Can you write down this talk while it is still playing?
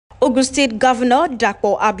Ogun State Governor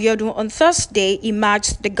Dapo Abiodun on Thursday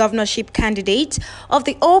emerged the governorship candidate of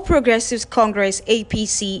the All Progressives Congress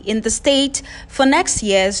 (APC) in the state for next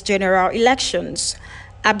year's general elections.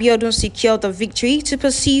 Abiodun secured the victory to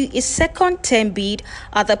pursue his second-term bid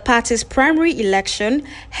at the party's primary election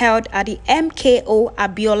held at the MKO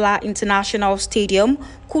Abiola International Stadium,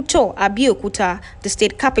 Kuto, Abeokuta, the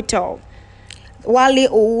state capital. Wale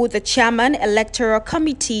Owu, the chairman electoral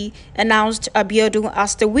committee, announced Abiodun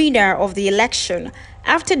as the winner of the election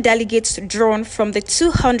after delegates drawn from the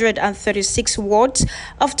 236 wards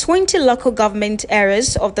of 20 local government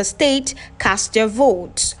areas of the state cast their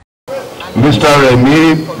votes. Mr.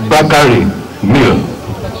 Remi Bakari Mil,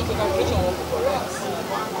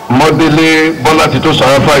 Modele Bolatito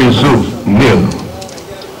Sarafa Yusuf Mil,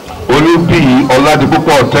 Olubi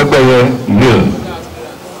Oladipupo Tegbeye Mil,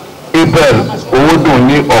 Abel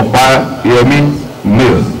Owodunni Opa Yemi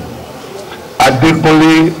Mil,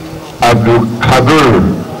 Adekunle Abdulkadir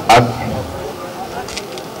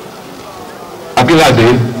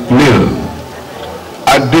Abilade Mil,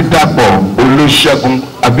 Dapo Olusegun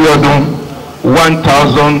Abiodun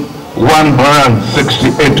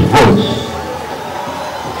 1,168 votes.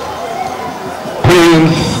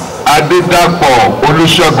 Prince Dapo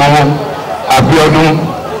Olusegun Abiodun,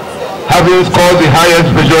 having scored the highest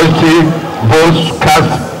majority votes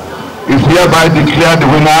cast, is hereby declared the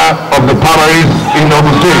winner of the primaries in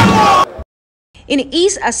Ogun State. In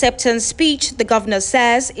his acceptance speech, the governor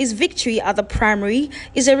says his victory at the primary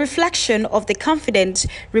is a reflection of the confidence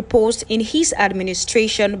reposed in his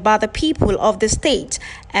administration by the people of the state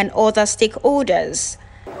and other stakeholders.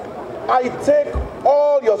 I take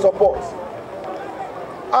all your support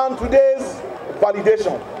and today's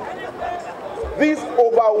validation. This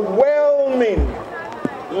overwhelming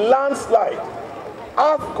landslide,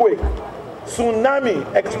 earthquake, tsunami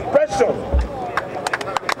expression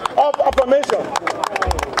of affirmation.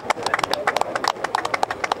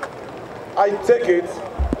 I take it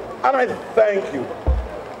and I thank you.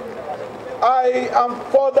 I am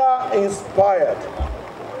further inspired.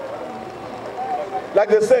 Like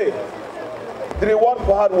they say, the reward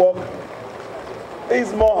for hard work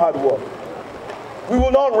is more hard work. We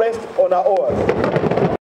will not rest on our oars.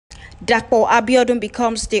 Dapo Abiodun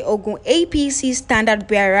becomes the Ogun APC standard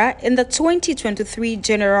bearer in the 2023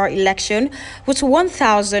 general election with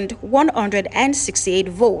 1,168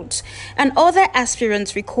 votes, and other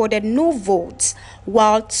aspirants recorded no votes,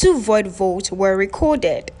 while 2 void votes were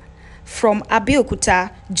recorded. From Abeokuta,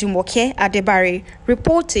 Jumoke Adebare,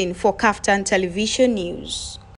 reporting for KAFTAN Television News.